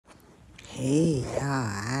Hey, y'all,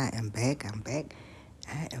 I am back. I'm back.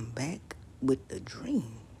 I am back with the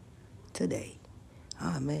dream today.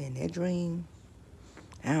 Oh, man, that dream,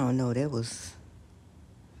 I don't know, that was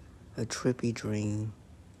a trippy dream.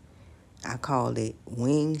 I called it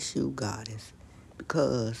Wing Shoe Goddess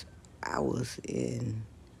because I was in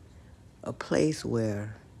a place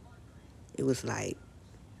where it was like,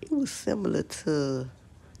 it was similar to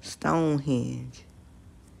Stonehenge.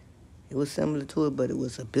 It was similar to it, but it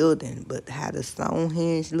was a building. But how the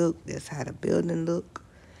Stonehenge looked, that's how the building looked.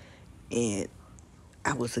 And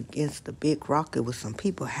I was against the big rock. It was some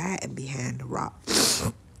people hiding behind the rock.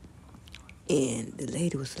 And the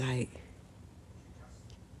lady was like,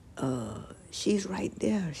 she's right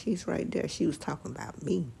there. She's right there. She was talking about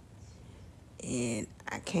me. And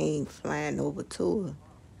I came flying over to her.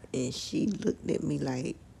 And she looked at me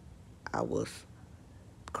like I was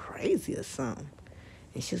crazy or something.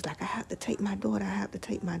 And she was like, I have to take my daughter. I have to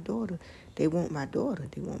take my daughter. They want my daughter.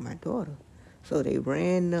 They want my daughter. So they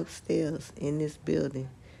ran upstairs in this building,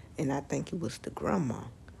 and I think it was the grandma.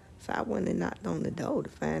 So I went and knocked on the door to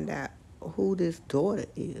find out who this daughter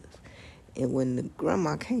is. And when the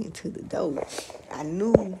grandma came to the door, I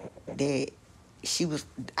knew that she was,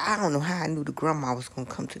 I don't know how I knew the grandma was going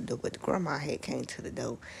to come to the door, but the grandma had came to the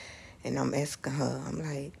door. And I'm asking her, I'm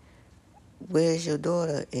like, where's your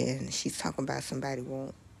daughter? And she's talking about somebody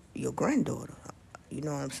want your granddaughter. You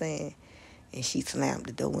know what I'm saying? And she slammed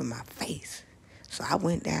the door in my face. So I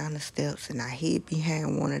went down the steps and I hid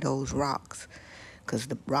behind one of those rocks because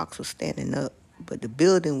the rocks were standing up, but the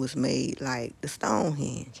building was made like the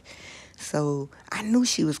Stonehenge. So I knew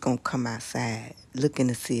she was going to come outside looking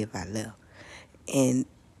to see if I left. And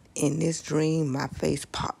in this dream, my face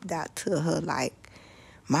popped out to her like,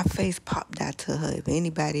 my face popped out to her. If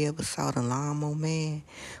anybody ever saw the Lawnmower Man,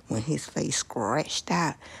 when his face scratched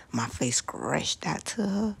out, my face scratched out to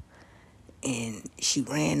her. And she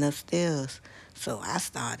ran upstairs. So I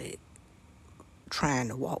started trying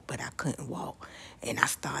to walk, but I couldn't walk. And I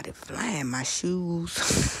started flying my shoes.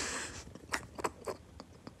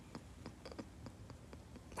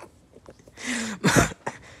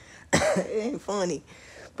 It ain't funny.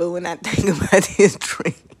 But when I think about this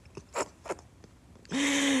dream,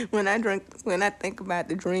 when I think about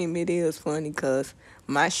the dream, it is funny because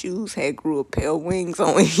my shoes had grew a pair of wings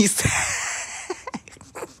on each side.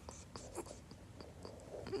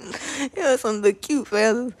 It was some little cute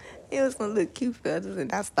feathers. It was some little cute feathers,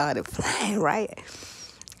 and I started flying, right?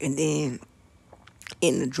 And then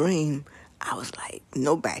in the dream, I was like,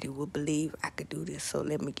 nobody would believe I could do this. So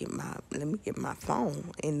let me get my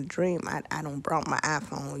phone. In the dream, I don't brought my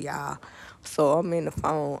iPhone, y'all. So I'm in the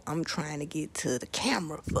phone. I'm trying to get to the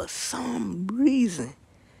camera. For some reason,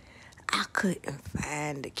 I couldn't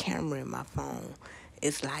find the camera in my phone.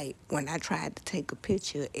 It's like when I tried to take a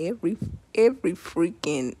picture, every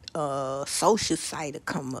freaking social site will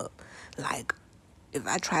come up. Like if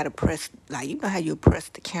I try to press, like you know how you press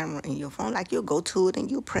the camera in your phone, like you'll go to it and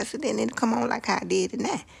you'll press it and it'll come on like how I did in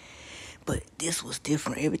that. But this was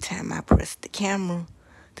different. Every time I pressed the camera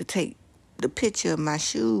to take the picture of my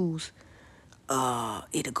shoes,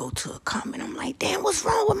 it'll go to a comment. I'm like, damn, what's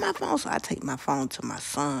wrong with my phone? So I take my phone to my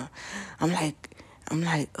son. I'm like,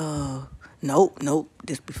 nope.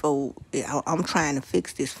 This before, I'm trying to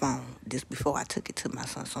fix this phone. This before I took it to my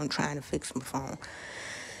son. So I'm trying to fix my phone.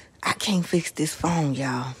 I can't fix this phone,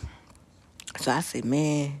 y'all. So I said,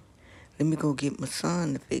 man, let me go get my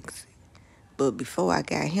son to fix it. But before I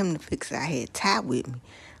got him to fix it, I had Ty with me.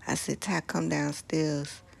 I said, Ty, come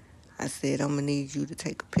downstairs. I said, I'm going to need you to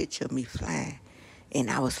take a picture of me flying.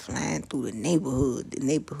 And I was flying through the neighborhood. The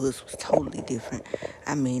neighborhoods was totally different.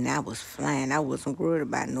 I mean, I was flying. I wasn't worried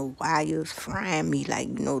about no wires frying me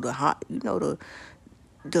like,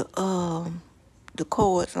 the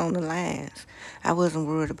cords on the lines. I wasn't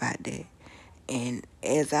worried about that. And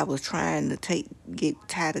as I was trying to get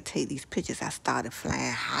Ty to take these pictures, I started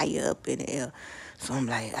flying higher up in the air. So I'm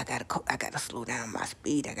like, I gotta slow down my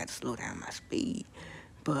speed. I gotta slow down my speed.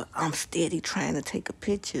 But I'm steady trying to take a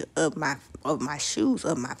picture of my shoes,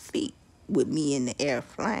 of my feet, with me in the air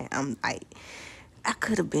flying. I'm like, I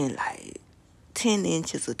could have been like 10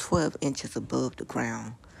 inches or 12 inches above the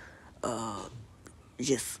ground,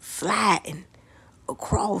 just sliding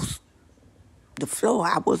across the floor.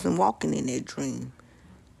 I wasn't walking in that dream.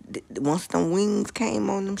 Once them wings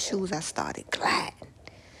came on them shoes, I started gliding.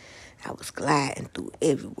 I was gliding through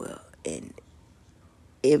everywhere, and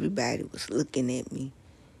everybody was looking at me.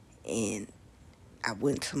 And I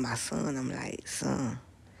went to my son. I'm like, son,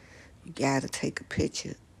 you gotta take a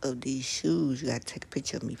picture of these shoes. You gotta take a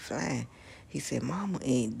picture of me flying. He said, Mama,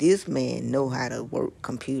 and this man know how to work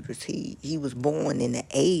computers. He was born in the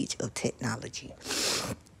age of technology.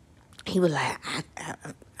 He was like,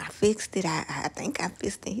 I fixed it. I think I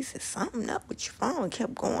fixed it. He said, something up with your phone.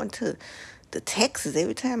 Kept going to the Texas.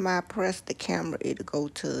 Every time I pressed the camera, it'd go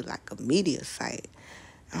to like a media site.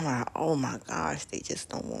 I'm like, oh my gosh, they just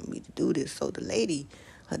don't want me to do this. So the lady,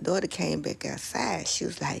 her daughter came back outside. She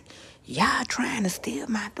was like, y'all trying to steal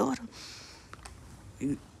my daughter?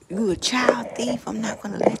 You a child thief. I'm not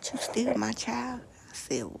going to let you steal my child. I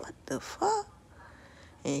said, what the fuck?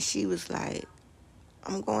 And she was like,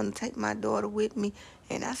 I'm going to take my daughter with me.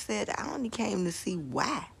 And I said, I only came to see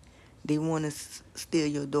why they want to steal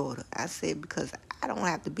your daughter. I said, because I don't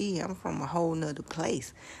have to be here. I'm from a whole nother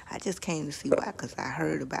place. I just came to see why, because I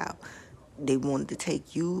heard about they wanted to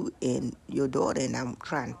take you and your daughter, and I'm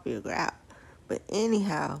trying to figure out. But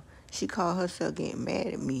anyhow, she called herself getting mad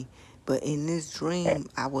at me. But in this dream,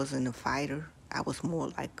 I wasn't a fighter. I was more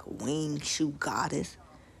like a wing shoe goddess,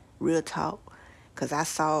 real talk. Because I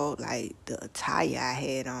saw, like, the attire I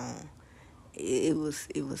had on. It was,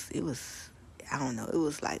 I don't know, it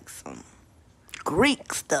was like some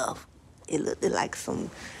Greek stuff. It looked like some,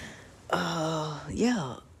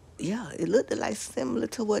 yeah, it looked like similar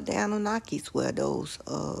to what the Anunnakis wear, those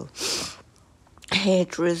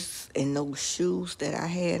headdress and those shoes that I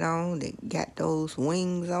had on that got those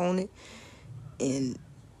wings on it. And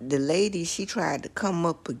the lady, she tried to come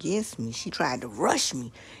up against me. She tried to rush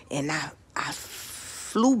me, and I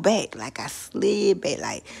flew back, like I slid back,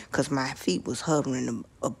 like, because my feet was hovering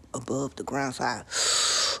above the ground. So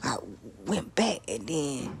I went back, and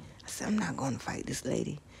then I said, I'm not going to fight this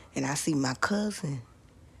lady. And I see my cousin,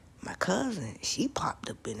 she popped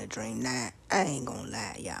up in a dream. Now, I ain't going to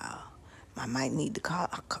lie, y'all. I might need to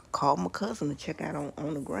call my cousin to check out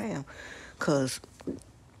on the ground, because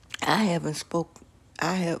I haven't spoke.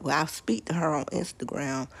 I speak to her on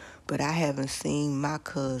Instagram, but I haven't seen my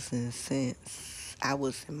cousin since I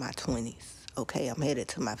was in my 20s. Okay, I'm headed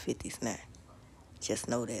to my 50s now. Just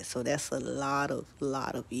know that. So that's a lot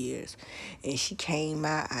of years. And she came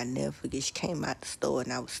out, I never forget, she came out the store,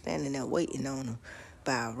 and I was standing there waiting on her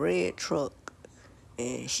by a red truck.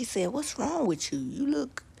 And she said, what's wrong with you? You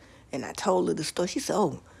look... And I told her the story. She said,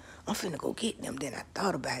 oh, I'm finna go get them. Then I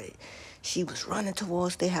thought about it. She was running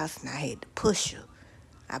towards the house, and I had to push her.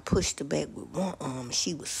 I pushed her back with one arm.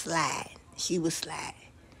 She was sliding. She was sliding.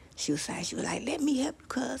 She was like, let me help you,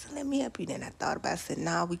 cousin. Let me help you. Then I thought about it. I said,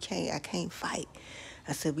 nah, we can't. I can't fight.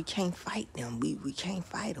 I said, we can't fight them. We can't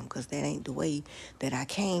fight them, because that ain't the way that I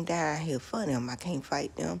came down here for them. I can't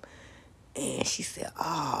fight them. And she said,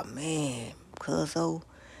 oh, man, cuzzo.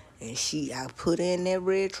 And I put her in that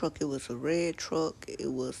red truck. It was a red truck.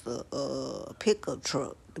 It was a pickup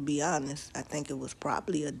truck, to be honest. I think it was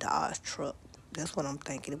probably a Dodge truck. That's what I'm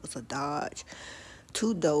thinking. It was a Dodge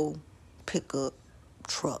two-door pickup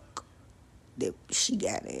truck that she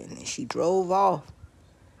got in. And she drove off.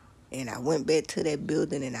 And I went back to that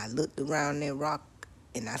building, and I looked around that rock,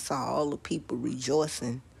 and I saw all the people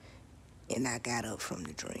rejoicing. And I got up from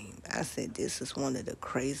the dream. I said, this is one of the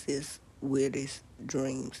craziest, weirdest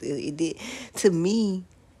dreams. It did. To me,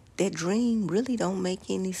 that dream really don't make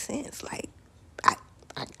any sense. Like,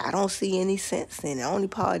 I don't see any sense in it. The only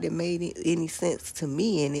part that made any sense to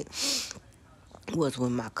me in it was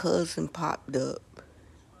when my cousin popped up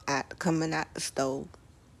coming out the store.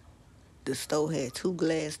 The store had two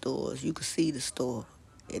glass doors. You could see the store.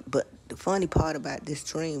 But the funny part about this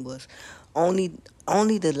dream was only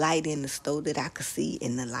the light in the store that I could see,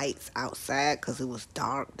 and the lights outside, because it was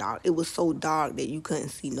dark. It was so dark that you couldn't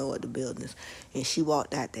see no other buildings. And she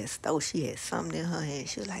walked out that store. She had something in her hand.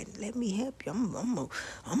 She was like, let me help you. I'm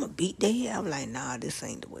gonna beat their head. I'm like, nah, this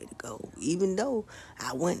ain't the way to go. Even though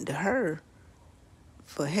I went to her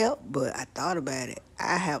for help, but I thought about it.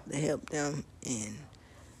 I have to help them, and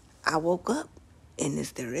I woke up. And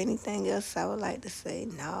is there anything else I would like to say?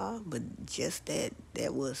 Nah, but just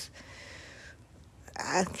that was...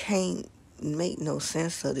 I can't make no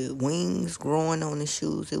sense of the wings growing on the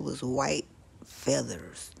shoes. It was white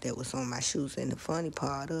feathers that was on my shoes. And the funny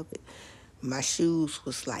part of it, my shoes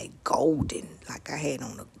was like golden. Like I had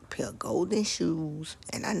on a pair of golden shoes.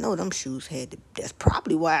 And I know them shoes that's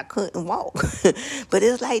probably why I couldn't walk. But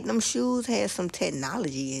it's like them shoes had some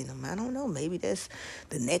technology in them. I don't know. Maybe that's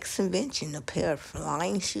the next invention, a pair of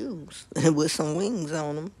flying shoes with some wings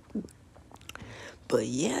on them. But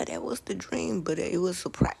yeah, that was the dream. But it was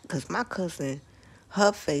surprising, because my cousin,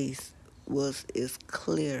 her face was as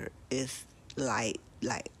clear as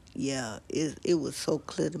yeah, it was so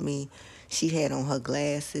clear to me. She had on her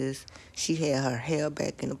glasses. She had her hair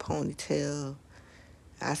back in a ponytail.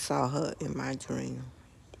 I saw her in my dream,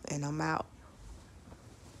 and I'm out.